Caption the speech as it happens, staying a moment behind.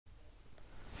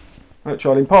Right,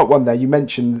 Charlie, in part one there, you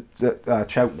mentioned that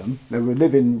Cheltenham, they were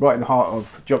living right in the heart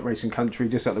of jump racing country,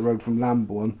 just up the road from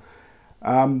Lambourne.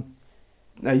 Now,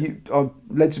 I'm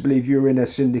led to believe you were in a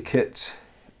syndicate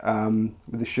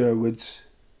with the Sherwoods,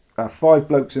 5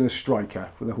 blokes and a striker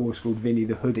with a horse called Vinnie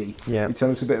the Hoodie. Yeah. Can you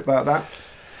tell us a bit about that?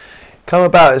 Come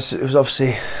about, it was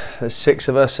obviously, there's 6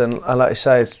 of us, and like you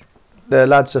say, the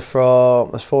lads are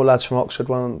from, there's 4 lads from Oxford,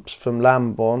 one's from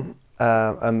Lambourne,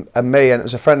 and me, and it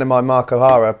was a friend of mine, Mark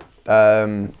O'Hara,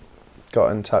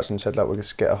 got in touch and said, look, we'll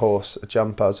just get a horse, a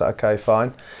jumper. I was like, okay,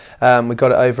 fine. We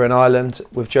got it over in Ireland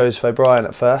with Joseph O'Brien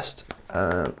at first,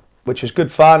 which was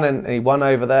good fun, and he won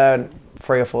over there, and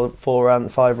 3 or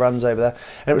 5 runs over there,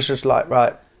 and it was just like,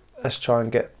 right, let's try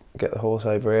and get the horse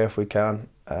over here if we can.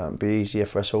 Be easier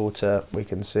for us all we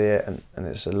can see it, and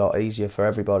it's a lot easier for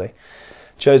everybody.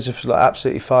 Joseph was like,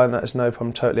 absolutely fine, that is no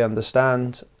problem, totally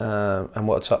understand, and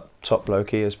what a top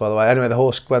bloke he is, by the way. Anyway, the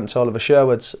horse went to Oliver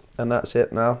Sherwood's, and that's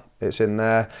it now. It's in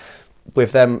there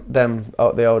with them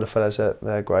the older fellas.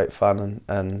 They're great fun,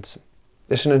 and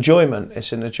it's an enjoyment.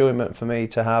 It's an enjoyment for me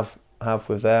to have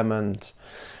with them, and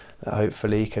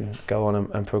hopefully he can go on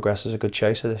and progress as a good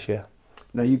chaser this year.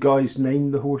 Now, you guys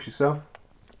named the horse yourself?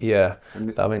 Yeah,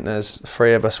 I think there's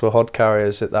 3 of us were hod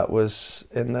carriers. That was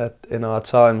in our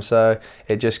time, so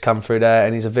it just come through there.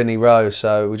 And he's a Vinnie Rowe,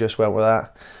 so we just went with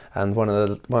that. And one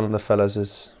of the fellas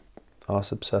is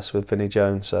arse obsessed with Vinnie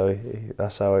Jones, so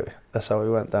that's how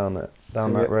we went down that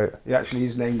route. He actually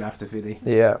is named after Vinnie.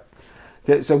 Yeah.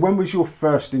 Okay, so when was your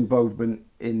first involvement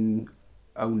in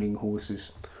owning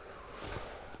horses?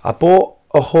 I bought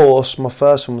a horse. My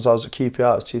first one was I was at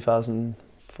QPR. It was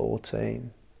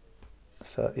 2014.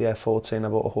 Yeah, 14. I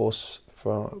bought a horse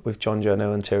with John Joe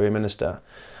New, Interior Minister.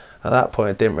 At that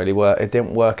point, it didn't really work. It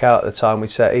didn't work out at the time. We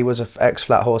said he was an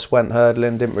ex-flat horse, went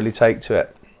hurdling, didn't really take to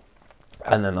it,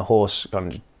 and then the horse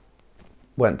kind of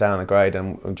went down a grade,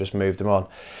 and we just moved him on.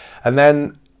 And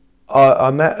then I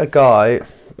met a guy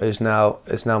who's now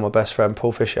my best friend,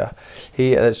 Paul Fisher.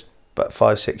 He about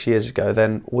 5-6 years ago.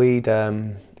 Then we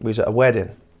was at a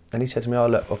wedding, and he said to me, "Oh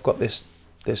look, I've got this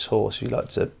horse you'd like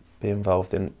to be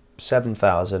involved in."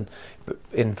 7,000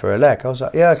 in for a leg. I was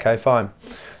like, yeah, okay, fine.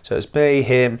 So it's me,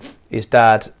 him, his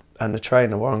dad, and the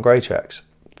trainer were on grey tracks.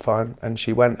 Fine. And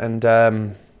she went and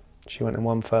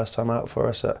won first time out for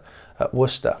us at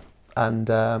Worcester. And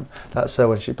that's her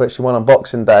when she won on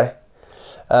Boxing Day.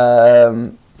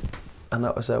 And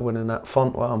that was her winning that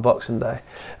Fontwell on Boxing Day.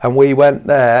 And we went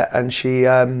there, and she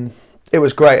it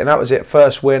was great, and that was it,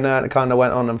 first winner, and it kind of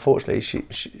went on. Unfortunately,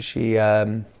 she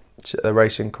the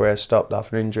racing career stopped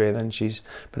after an injury, and then she's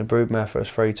been a broodmare for us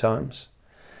 3 times.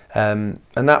 And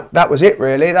that was it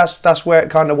really. That's where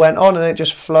it kind of went on, and it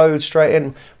just flowed straight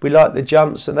in. We liked the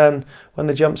jumps, and then when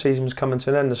the jump season was coming to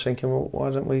an end, I was thinking, well,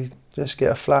 why don't we just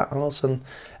get a flat horse? And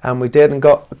we did, and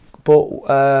bought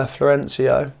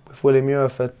Florencio with Willie Muir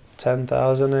for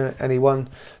 10,000, and he won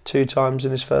 2 times in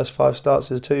his first 5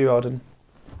 starts as a 2-year-old, and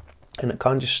it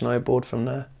kind of just snowballed from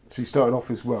there. So you started off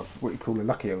as, well, what you call a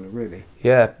lucky owner, really?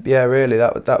 Yeah, really.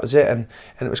 That was it, and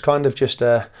it was kind of just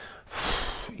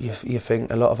you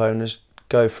think a lot of owners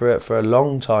go through it for a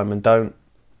long time and don't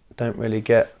really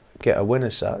get a win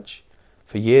as such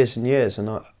for years and years.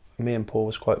 And me and Paul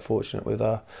was quite fortunate with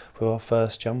our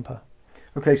first jumper.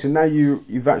 Okay, so now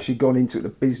you've actually gone into it the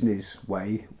business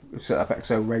way, set up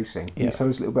XL Racing. Can you tell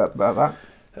us a little bit about that?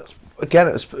 Again,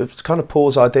 it was kind of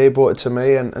Paul's idea, brought it to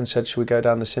me and said, should we go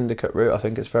down the syndicate route? I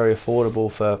think it's very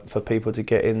affordable for people to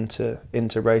get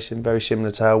into racing, very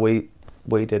similar to how we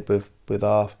did with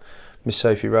our Miss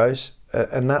Sophie Rose.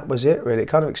 And that was it, really. It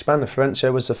kind of expanded.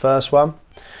 Florencio was the first one.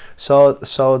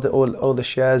 Sold all the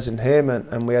shares in him,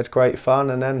 and we had great fun.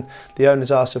 And then the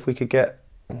owners asked if we could get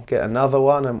another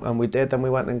one, and we did. Then we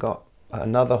went and got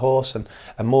another horse and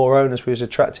more owners. We was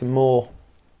attracting more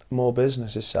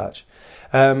business as such.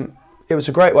 It was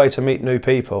a great way to meet new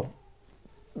people.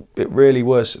 It really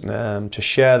was, to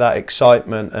share that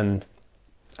excitement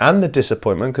and the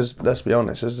disappointment, because let's be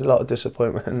honest, there's a lot of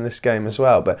disappointment in this game as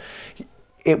well. But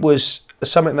it was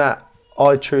something that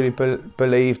I truly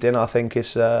believed in. I think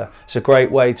it's a great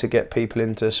way to get people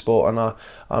into sport, and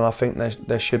I think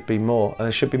there should be more. And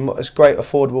there should be more. It's a great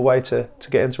affordable way to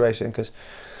get into racing, because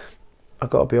I've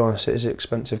got to be honest, it is an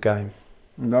expensive game.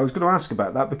 And I was going to ask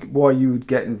about that, why you would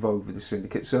get involved with the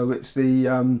syndicate. So it's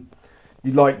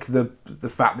you like the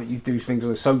fact that you do things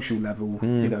on a social level,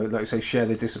 you know, like I say, share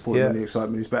the disappointment and the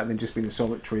excitement is better than just being a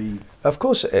solitary. Of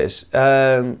course it is.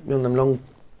 On them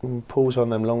pulls on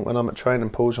them long, when I'm at training,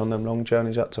 pulls on them long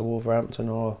journeys up to Wolverhampton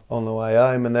or on the way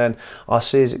home. And then I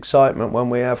see his excitement when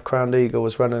we have Crowned Eagle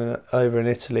was running over in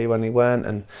Italy when he went,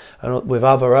 and with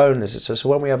other owners. So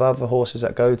when we have other horses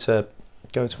that go to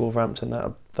Wolverhampton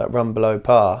that run below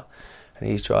par, and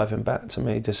he's driving back to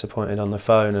me disappointed on the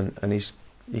phone, and he's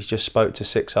just spoke to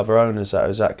 6 other owners that are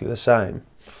exactly the same.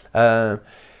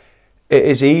 It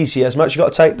is easy. As much you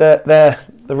got to take the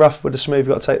rough with the smooth.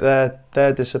 You got to take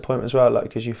their disappointment as well, like,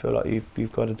 because you feel like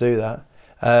you've got to do that.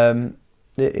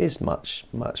 It is much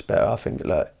better. I think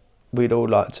like we'd all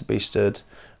like to be stood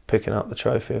picking up the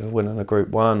trophy of winning a Group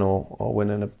 1 or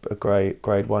winning a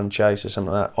grade 1 chase or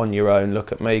something like that on your own.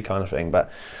 Look at me, kind of thing.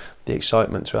 But the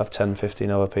excitement to have 10,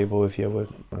 15 other people with you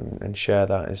and share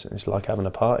that is like having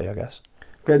a party, I guess.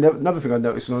 Okay, another thing I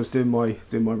noticed when I was doing my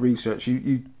research,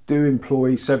 you do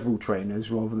employ several trainers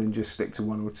rather than just stick to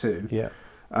 1 or 2. Yeah.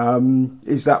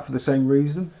 Is that for the same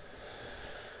reason?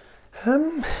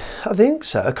 I think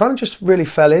so. I kind of just really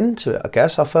fell into it, I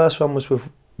guess. Our first one was with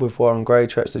Warren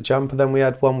Greytrex, the jumper. Then we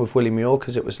had one with Willie Muir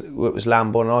because it was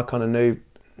Lambourne, and I kind of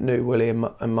knew Willie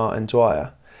and Martin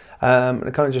Dwyer. And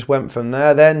it kind of just went from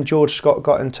there. Then George Scott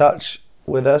got in touch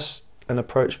with us and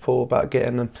approached Paul about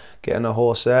getting a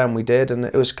horse there, and we did. And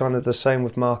it was kind of the same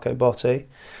with Marco Botti,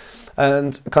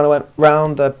 and kind of went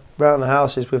round the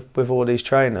houses with all these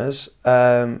trainers,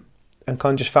 and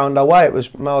kind of just found our way. It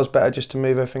was miles better just to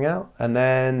move everything out. And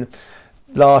then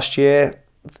last year,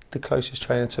 the closest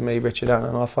trainer to me, Richard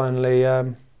Allen, I finally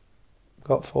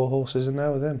got 4 horses in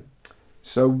there with him.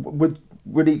 So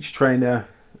would each trainer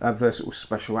have their sort of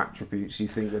special attributes, you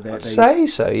think? I'd say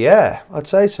so, yeah.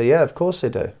 Of course they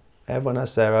do. Everyone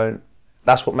has their own.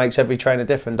 That's what makes every trainer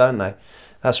different, don't they?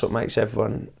 That's what makes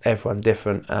everyone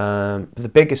different.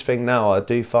 The biggest thing now, I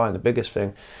do find,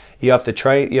 you have to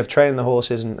train the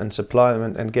horses and supply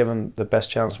them and give them the best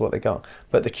chance of what they got.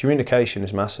 But the communication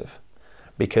is massive,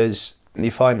 because you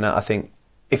find that, I think,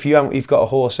 if you've got a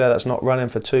horse there that's not running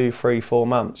for 2, 3, 4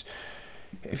 months,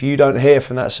 if you don't hear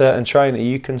from that certain trainer,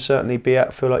 you can certainly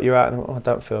feel like you're out and I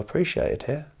don't feel appreciated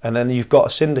here. And then you've got a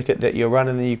syndicate that you're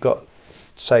running, and you've got,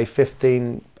 say,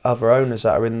 15 other owners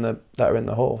that are in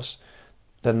the horse.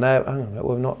 Then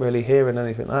we're not really hearing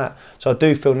anything like that. So I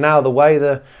do feel now the way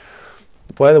the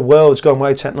world's gone, the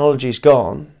way technology's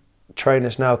gone,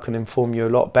 trainers now can inform you a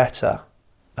lot better,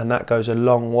 and that goes a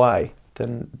long way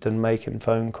than making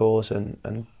phone calls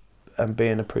and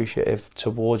being appreciative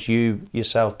towards you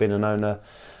yourself being an owner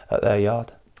at their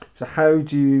yard. So how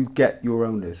do you get your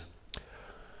owners?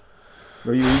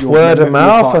 Word of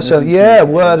mouth.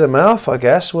 Word of mouth, I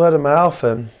guess. Word of mouth,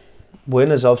 and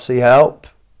winners obviously help.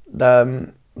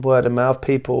 Word of mouth,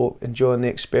 people enjoying the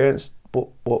experience,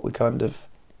 what we kind of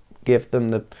give them,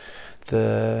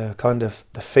 the kind of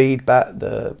the feedback,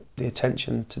 the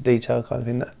attention to detail kind of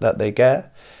thing that they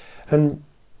get. And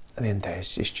at the end of the day,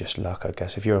 it's just luck, I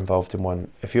guess. If you're involved in one,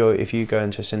 if you go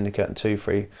into a syndicate and 2,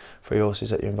 3 horses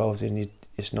that you're involved in,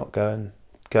 it's not going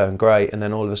great, and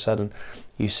then all of a sudden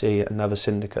you see another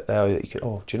syndicate there that you can,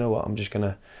 do you know what, I'm just going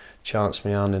to chance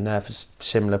me on in there for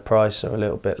similar price or a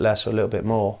little bit less or a little bit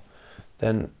more,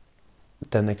 then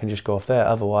they can just go off there.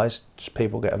 Otherwise, just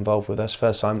people get involved with us.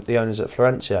 First time, the owners at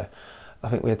Florencio, I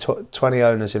think we had 20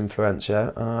 owners in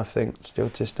Florencio, and I think still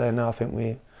to this day now, I think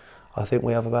we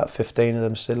have about 15 of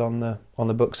them still on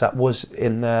the books that was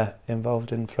in there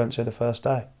involved in Florencio the first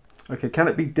day. Okay, can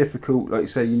it be difficult? Like you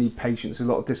say, you need patience, a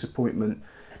lot of disappointment.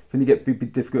 Can it be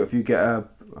difficult if you get a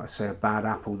bad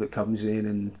apple that comes in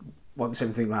and wants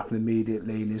everything to happen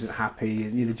immediately and isn't happy?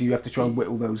 And do you have to try and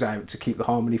whittle those out to keep the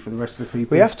harmony for the rest of the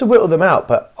people? We have to whittle them out,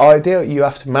 but ideally you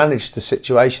have to manage the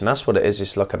situation. That's what it is.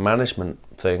 It's like a management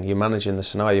thing. You're managing the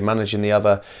scenario. You're managing the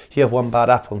other. You have one bad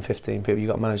apple and 15 people. You've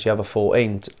got to manage the other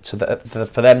 14 for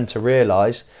them to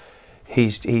realise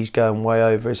he's going way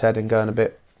over his head and going a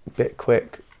bit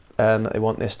quick, and they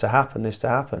want this to happen.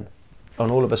 And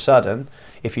all of a sudden,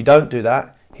 if you don't do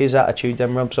that, his attitude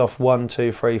then rubs off 1,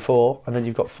 2, 3, 4, and then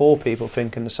you've got 4 people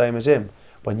thinking the same as him,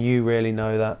 when you really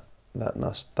know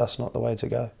that's not the way to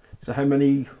go. So how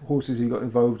many horses have you got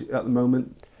involved at the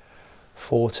moment?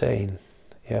 14.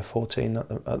 Yeah, 14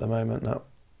 at the moment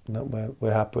that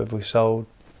we're happy with. We sold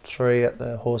 3 at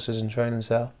the horses and training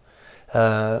sale.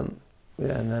 And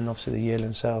then obviously the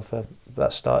yearling sale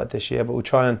that started this year, but we'll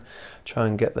try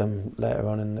and get them later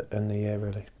on in the year,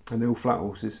 really. And they're all flat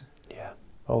horses? Yeah,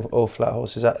 all flat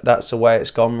horses. That's the way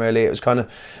it's gone, really. It was kind of,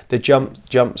 the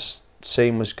jumps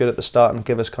scene was good at the start and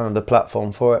give us kind of the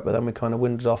platform for it, but then we kind of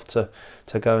winded off to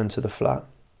go into the flat.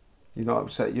 You're not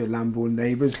upset your Lambourne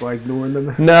neighbours by ignoring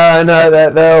them? No,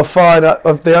 they're all fine.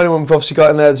 The only one we've obviously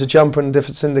got in there that's a jumper in a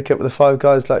different syndicate with the 5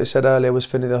 guys, like you said earlier, was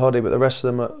Vinnie the Hoddie, but the rest of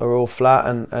them are all flat,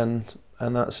 and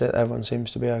that's it. Everyone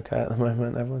seems to be okay at the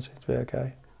moment. Everyone seems to be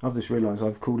okay. I've just realised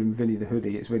I've called him Vinnie the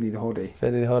Hoodie. It's Vinnie the Hoddie.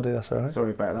 Vinnie the Hoddie, that's all right.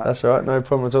 Sorry about that. That's all right, no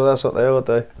problem at all. That's what they all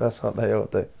do. That's what they all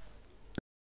do.